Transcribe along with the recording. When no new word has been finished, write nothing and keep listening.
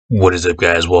What is up,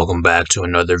 guys? Welcome back to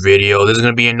another video. This is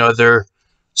going to be another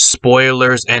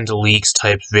spoilers and leaks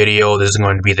type video. This is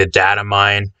going to be the data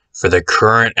mine for the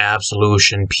current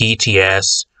Absolution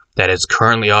PTS that is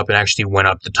currently up. It actually went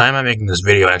up. The time I'm making this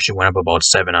video actually went up about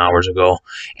 7 hours ago.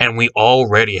 And we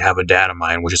already have a data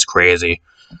mine, which is crazy.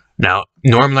 Now,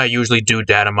 normally I usually do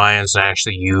data mines and I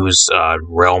actually use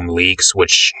Realm Leaks,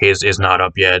 which his is not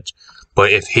up yet.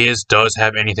 But if his does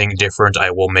have anything different,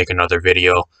 I will make another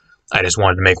video. I just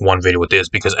wanted to make one video with this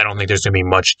because I don't think there's going to be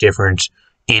much different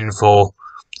info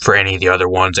for any of the other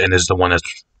ones, and this is the one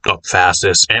that's up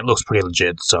fastest, and it looks pretty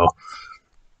legit, so...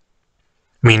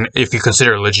 I mean, if you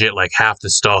consider legit, like, half the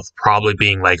stuff probably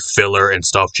being, like, filler and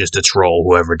stuff just to troll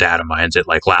whoever data mines it,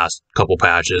 like, last couple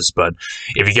patches, but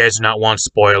if you guys do not want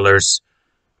spoilers,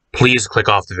 please click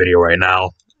off the video right now.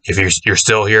 If you're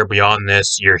still here beyond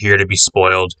this, you're here to be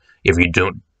spoiled. If you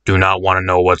do not want to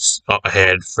know what's up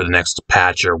ahead for the next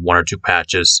patch or one or two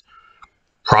patches,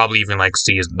 probably even like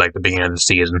the beginning of the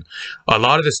season. A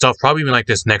lot of this stuff, probably even like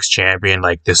this next champion,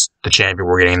 like the champion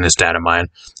we're getting in this data mine,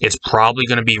 it's probably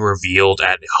going to be revealed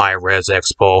at High Res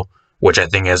Expo, which I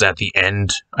think is at the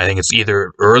end. I think it's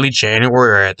either early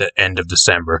January or at the end of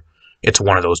December. It's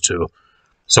one of those two.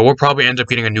 So we'll probably end up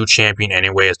getting a new champion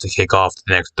anyways to kick off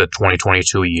the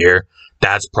 2022 year.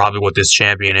 That's probably what this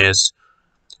champion is.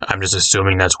 I'm just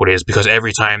assuming that's what it is, because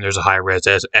every time there's a high-res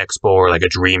expo or like a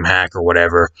dream hack or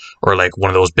whatever, or like one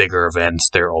of those bigger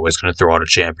events, they're always going to throw out a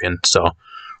champion. So,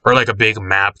 or like a big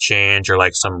map change or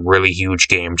like some really huge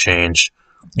game change.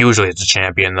 Usually it's a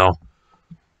champion though.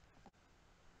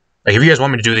 Like, if you guys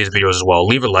want me to do these videos as well,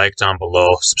 leave a like down below,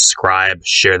 subscribe,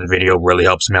 share the video, really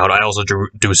helps me out. I also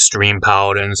do stream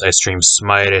Paladins, I stream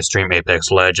Smite, I stream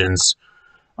Apex Legends.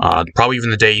 Probably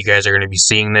even the day you guys are going to be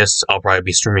seeing this, I'll probably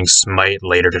be streaming Smite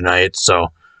later tonight, so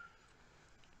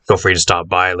feel free to stop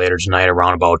by later tonight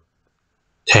around about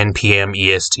 10 p.m.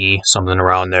 EST, something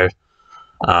around there.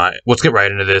 Let's get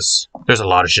right into this. There's a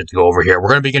lot of shit to go over here. We're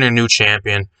going to be getting a new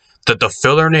champion. The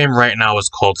filler name right now is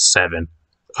called 7.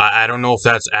 I don't know if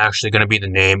that's actually going to be the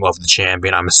name of the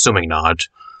champion. I'm assuming not.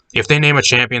 If they name a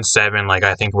champion 7, like,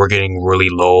 I think we're getting really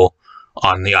low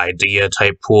on the idea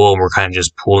type pool, and we're kind of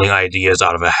just pulling ideas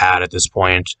out of a hat at this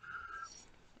point.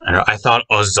 I thought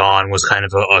Azan was kind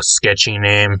of a sketchy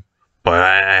name, but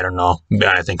I don't know.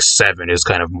 I think 7 is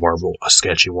kind of more of a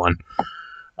sketchy one.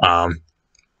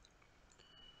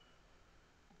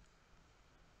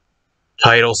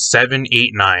 Title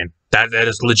 789. That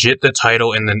is legit the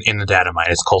title in the data mine.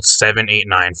 It's called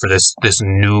 789 for this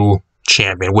new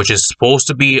champion, which is supposed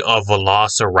to be a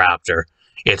Velociraptor.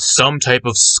 It's some type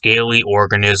of scaly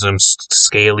organism,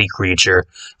 scaly creature.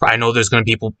 I know there's going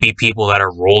to be people that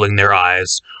are rolling their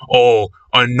eyes. Oh,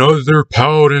 another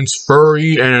Paladin's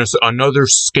furry and it's another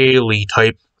scaly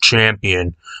type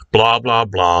champion. Blah, blah,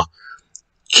 blah.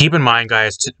 Keep in mind,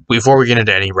 guys, before we get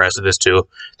into any rest of this too,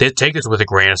 take this with a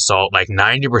grain of salt. Like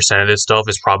 90% of this stuff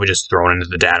is probably just thrown into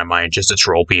the data mine just to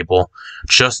troll people.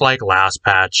 Just like last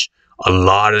patch, a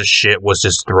lot of shit was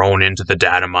just thrown into the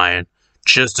data mine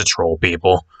just to troll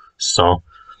people. So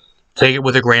take it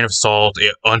with a grain of salt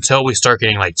until we start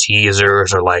getting like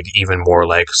teasers or like even more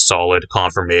like solid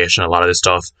confirmation. A lot of this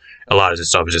stuff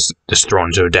is just thrown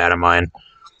into a data mine.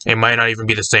 It might not even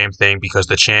be the same thing because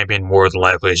the champion more than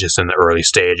likely is just in the early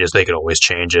stages. They could always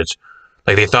change it.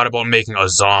 Like, they thought about making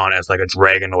Azan as like a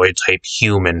Dragonoid type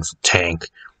human tank,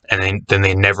 and then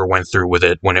they never went through with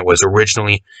it when it was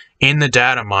originally in the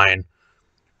data mine,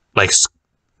 like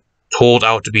told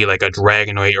out to be like a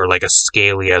Dragonoid or like a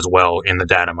Scaly as well in the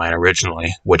data mine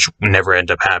originally, which never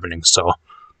ended up happening, so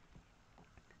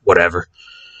whatever.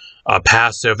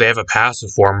 Passive, they have a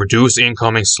passive form, reduce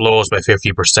incoming slows by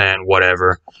 50%,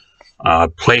 whatever.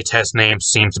 Playtest name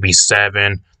seems to be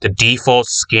 7. The default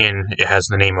skin, it has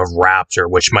the name of Raptor,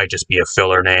 which might just be a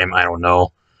filler name, I don't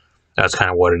know. That's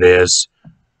kind of what it is.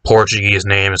 Portuguese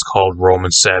name is called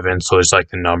Roman 7, so it's like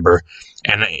the number.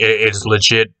 And it's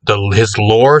legit, his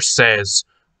lore says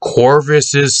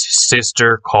Corvus's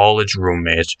sister college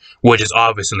roommate, which is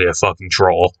obviously a fucking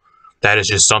troll. That is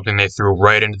just something they threw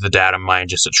right into the data mine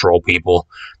just to troll people.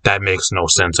 That makes no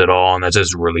sense at all, and that's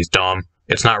just really dumb.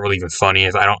 It's not really even funny.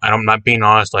 If I'm not being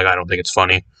honest, like, I don't think it's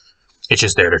funny. It's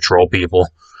just there to troll people.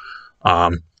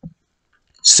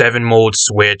 7 mode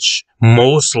switch,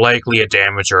 most likely a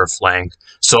damage or a flank.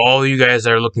 So all you guys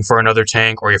that are looking for another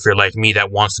tank, or if you're like me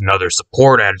that wants another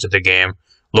support added to the game,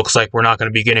 looks like we're not going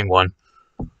to be getting one.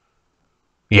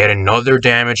 Yet another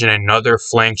damage and another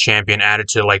flank champion added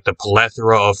to like the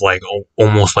plethora of like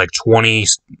almost like 20,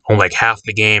 like half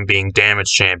the game being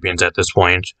damage champions at this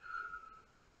point.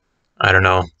 I don't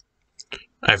know.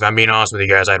 If I'm being honest with you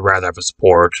guys, I'd rather have a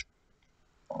support.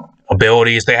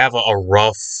 abilities. They have a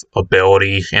rough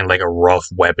ability and like a rough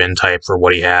weapon type for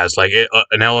what he has. Like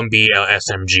an LMB,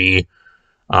 SMG.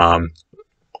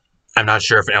 I'm not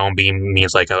sure if an LMB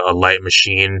means like a light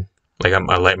machine, like a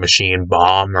light machine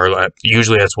bomb, or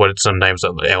usually that's what sometimes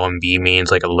an LMB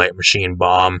means, like a light machine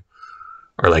bomb,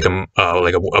 or like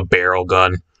a barrel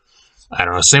gun. I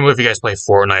don't know. Same way if you guys play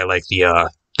Fortnite, like the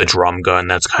drum gun.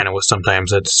 That's kind of what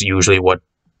sometimes that's usually what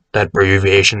that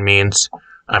abbreviation means.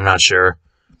 I'm not sure.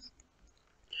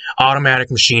 Automatic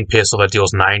machine pistol that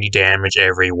deals 90 damage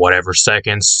every whatever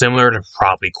seconds, similar to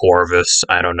probably Corvus.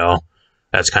 I don't know.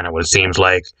 That's kind of what it seems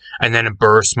like. And then a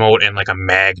burst mode and like a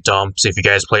mag dump. So if you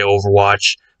guys play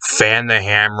Overwatch, fan the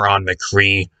hammer on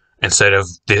McCree instead of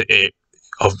it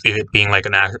being like a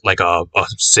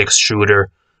 6-shooter,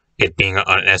 it being an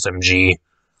SMG.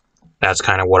 That's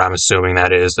kind of what I'm assuming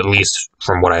that is, at least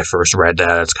from what I first read.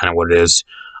 That's kind of what it is.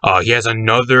 He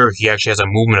actually has a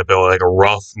movement ability, like a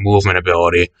rough movement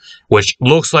ability, which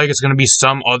looks like it's going to be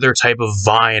some other type of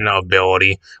Vine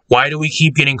ability. Why do we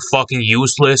keep getting fucking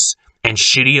useless and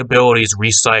shitty abilities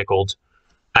recycled?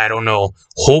 I don't know.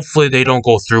 Hopefully they don't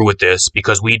go through with this,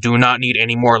 because we do not need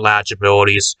any more latch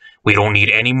abilities. We don't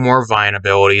need any more Vine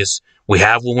abilities. We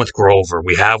have one with Grover.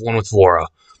 We have one with Vora.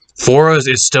 Vora's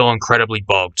is still incredibly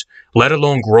bugged, let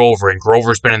alone Grover, and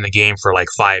Grover's been in the game for like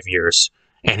 5 years.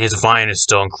 And his Vine is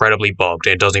still incredibly bugged,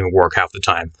 and it doesn't even work half the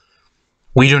time.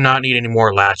 We do not need any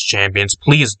more Latch champions.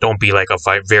 Please don't be like a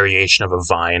variation of a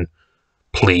Vine.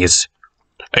 Please.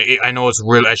 I know it's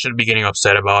really, I shouldn't be getting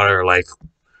upset about it or like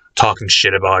talking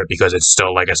shit about it, because it's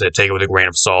still, like I said, take it with a grain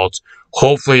of salt.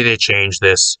 Hopefully they change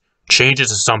this. Change it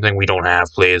to something we don't have,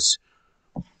 please.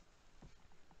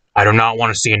 I do not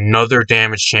want to see another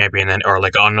damage champion or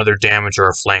like another damage or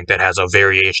a flank that has a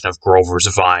variation of Grover's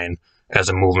Vine as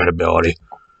a movement ability.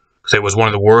 Because it was one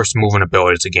of the worst movement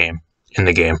abilities in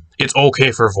the game. It's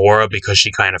okay for Vora because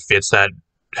she kind of fits that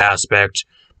aspect,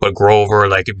 but Grover,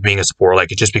 like being a support, like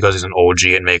just because he's an OG,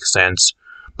 it makes sense.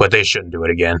 But they shouldn't do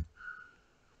it again.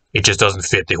 It just doesn't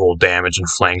fit the whole damage and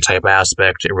flank type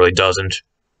aspect. It really doesn't.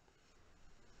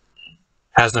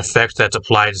 Has an effect that's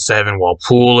applied to 7 while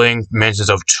pooling.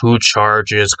 Mentions of 2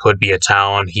 charges. Could be a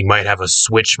Talon. He might have a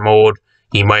switch mode.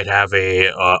 He might have a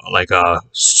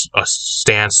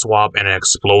stance swap and an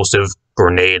explosive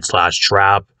grenade /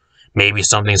 trap. Maybe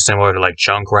something similar to like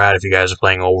Junkrat if you guys are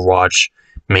playing Overwatch.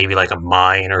 Maybe like a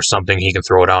mine or something he can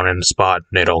throw down in the spot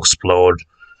and it'll explode.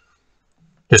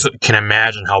 Just can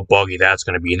imagine how buggy that's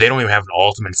going to be. They don't even have an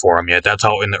ultimate for him yet. That's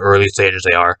how in the early stages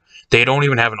they are. They don't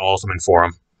even have an ultimate for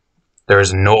him. There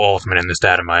is no ultimate in this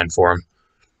data mine for him.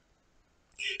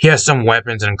 He has some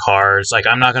weapons and cards. Like,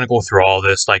 I'm not going to go through all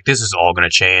this. Like, this is all going to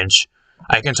change.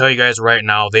 I can tell you guys right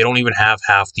now, they don't even have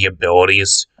half the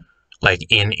abilities, like,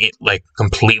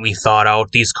 completely thought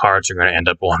out. These cards are going to end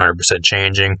up 100%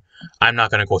 changing. I'm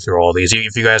not going to go through all these.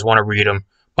 If you guys want to read them,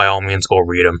 by all means, go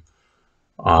read them.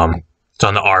 It's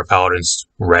on the R Paladins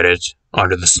Reddit,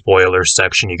 under the spoilers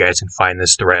section. You guys can find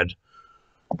this thread.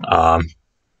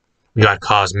 We got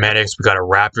cosmetics. We got a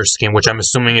Raptor skin, which I'm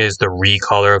assuming is the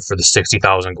recolor for the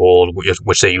 60,000 gold,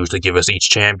 which they usually give us each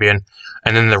champion.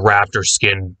 And then the Raptor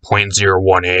skin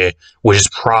 0.01A, which is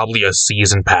probably a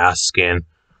season pass skin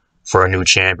for a new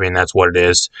champion. That's what it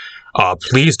is.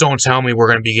 Please don't tell me we're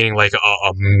going to be getting like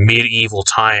a medieval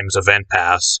times event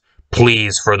pass.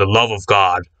 Please, for the love of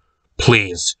God,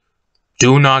 please.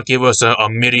 Do not give us a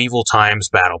medieval times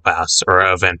battle pass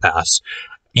or event pass.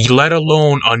 Let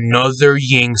alone another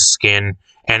Ying skin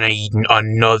and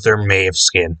another Maeve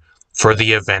skin for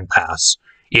the event pass.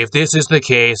 If this is the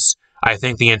case, I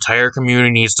think the entire community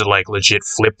needs to like legit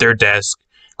flip their desk,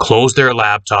 close their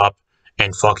laptop,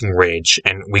 and fucking rage.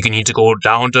 And we need to go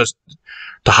down to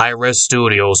High-Res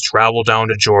Studios, travel down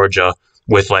to Georgia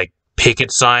with like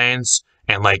picket signs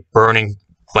and like burning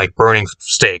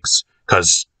stakes,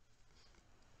 because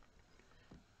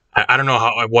I don't know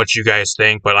what you guys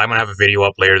think, but I'm going to have a video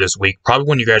up later this week, probably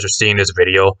when you guys are seeing this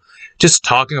video, just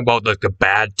talking about like the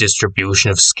bad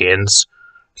distribution of skins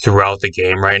throughout the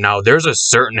game right now. There's a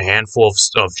certain handful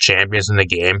of champions in the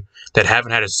game that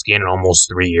haven't had a skin in almost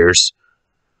 3 years.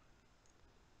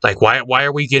 Like, why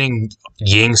are we getting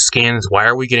Ying skins? Why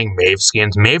are we getting Maeve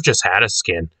skins? Maeve just had a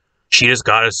skin. She just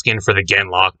got a skin for the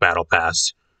Genlock Battle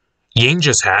Pass. Ying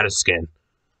just had a skin.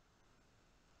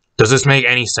 Does this make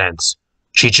any sense?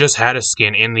 She just had a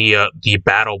skin in the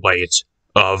Battle Bite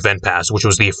event pass, which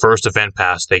was the first event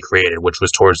pass they created, which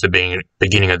was towards the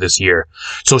beginning of this year.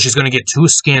 So she's going to get 2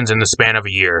 skins in the span of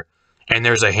a year. And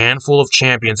there's a handful of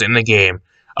champions in the game,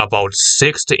 about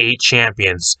 6 to 8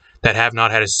 champions, that have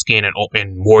not had a skin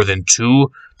in more than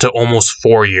 2 to almost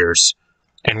 4 years.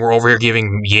 And we're over here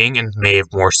giving Ying and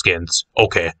Maeve more skins.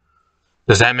 Okay.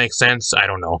 Does that make sense? I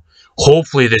don't know.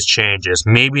 Hopefully this changes.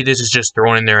 Maybe this is just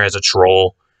thrown in there as a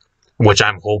troll, which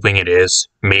I'm hoping it is.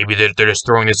 Maybe they're just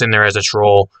throwing this in there as a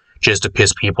troll just to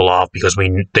piss people off because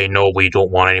they know we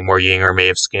don't want any more Ying or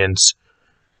Maeve skins.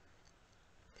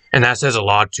 And that says a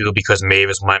lot too because Maeve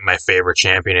is my favorite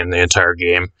champion in the entire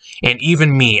game. And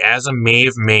even me, as a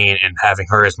Maeve main and having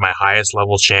her as my highest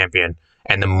level champion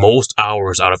and the most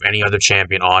hours out of any other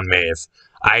champion on Maeve,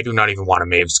 I do not even want a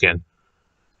Maeve skin.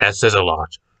 That says a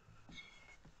lot.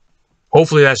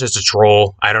 Hopefully that's just a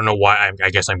troll. I don't know why. I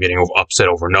guess I'm getting upset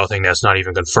over nothing. That's not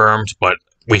even confirmed. But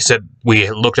we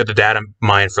looked at the data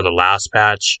mine for the last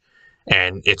patch,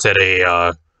 and it said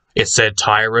it said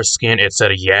Tyra skin, it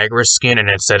said a Jagras skin, and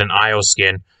it said an Io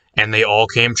skin, and they all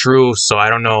came true. So I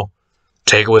don't know.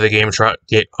 Take it with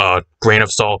a grain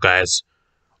of salt, guys.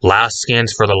 Last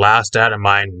skins for the last data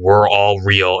mine were all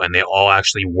real, and they all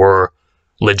actually were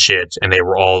legit, and they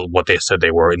were all what they said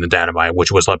they were in the data mine,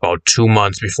 which was about 2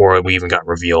 months before we even got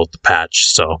revealed the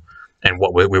patch. So, and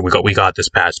what we got this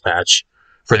patch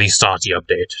for the Sati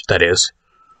update, that is.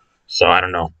 So I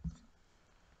don't know,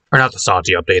 or not the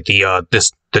Sati update,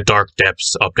 the Dark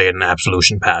Depths update and the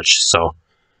Absolution patch. So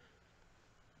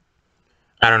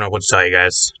I don't know what to tell you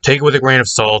guys. Take it with a grain of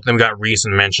salt. Then we got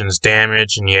recent mentions,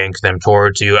 damage, and yank them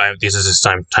towards you. This is just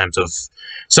some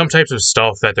types of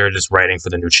stuff that they're just writing for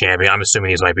the new champion. I'm assuming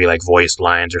these might be like voice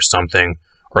lines or something,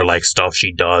 or like stuff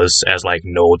she does as like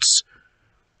notes.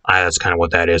 That's kind of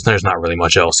what that is. There's not really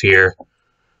much else here.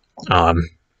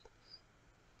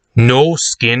 No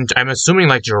skin. I'm assuming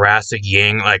like Jurassic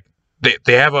Ying, like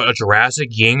they have a Jurassic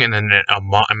Ying, and then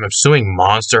I'm assuming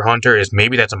Monster Hunter is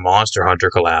maybe that's a Monster Hunter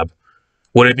collab.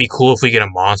 Would it be cool if we get a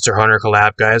Monster Hunter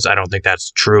collab, guys? I don't think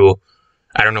that's true.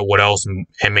 I don't know what else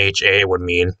MHA would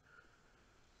mean.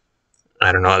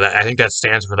 I don't know. I think that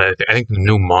stands for that. I think the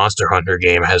new Monster Hunter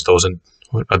game has those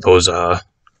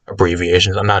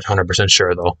abbreviations. I'm not 100%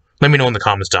 sure, though. Let me know in the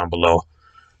comments down below.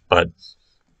 But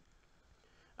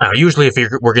usually if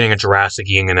we're getting a Jurassic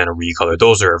Ying and then a recolor,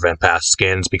 those are event pass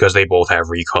skins because they both have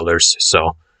recolors.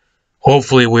 So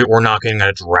hopefully we're not getting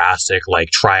a Jurassic,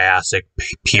 like, Triassic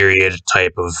period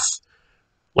type of,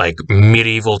 like,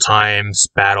 medieval times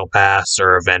battle pass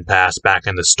or event pass back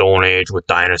in the Stone Age with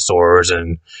dinosaurs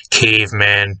and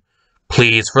cavemen.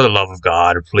 Please, for the love of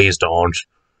God, please don't.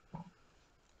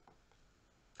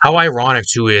 How ironic,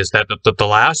 too, is that the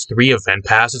last 3 event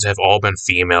passes have all been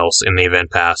females in the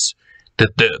event pass.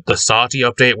 The Sati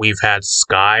update, we've had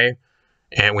Sky,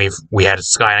 and we had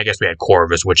Sky, and I guess we had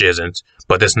Corvus, which isn't.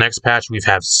 But this next patch, we've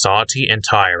had Sati and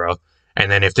Tyra.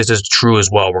 And then if this is true as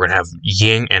well, we're going to have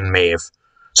Ying and Maeve.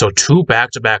 So 2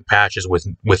 back-to-back patches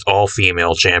with all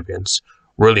female champions.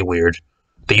 Really weird.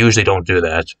 They usually don't do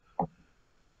that.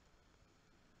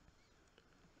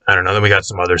 I don't know. Then we got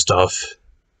some other stuff.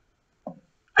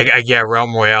 Yeah,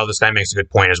 Realm Royale, this guy makes a good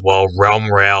point as well.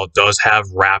 Realm Royale does have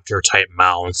Raptor-type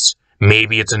mounts.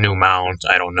 Maybe it's a new mount.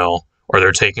 I don't know. Or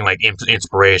they're taking, like,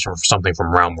 inspiration from something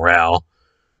from Realm Royale.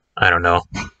 I don't know.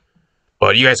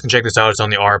 But you guys can check this out. It's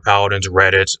on the R Paladins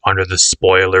Reddit under the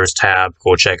spoilers tab.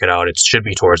 Go check it out. It should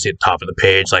be towards the top of the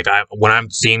page. Like, when I'm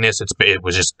seeing this, it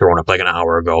was just thrown up like an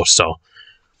hour ago. So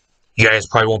you guys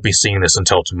probably won't be seeing this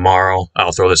until tomorrow.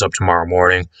 I'll throw this up tomorrow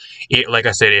morning. Like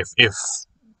I said, if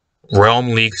Realm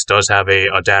Leaks does have a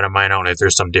data mine out, and if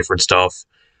there's some different stuff,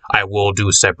 I will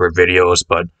do separate videos.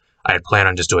 But I plan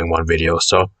on just doing one video.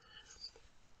 So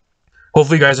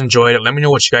hopefully you guys enjoyed it. Let me know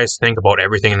what you guys think about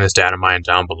everything in this data mine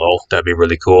down below. That'd be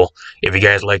really cool. If you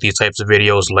guys like these types of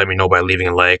videos, let me know by leaving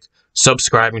a like.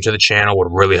 Subscribing to the channel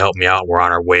would really help me out. We're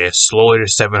on our way slowly to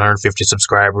 750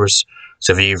 subscribers.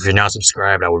 So if you're not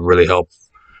subscribed, I would really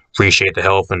appreciate the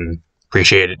help and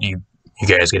appreciate you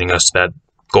guys getting us to that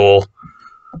goal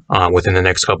within the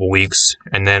next couple weeks.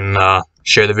 And then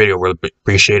share the video. Really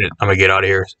appreciate it. I'm going to get out of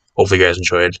here. Hopefully you guys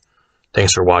enjoyed.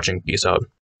 Thanks for watching. Peace out.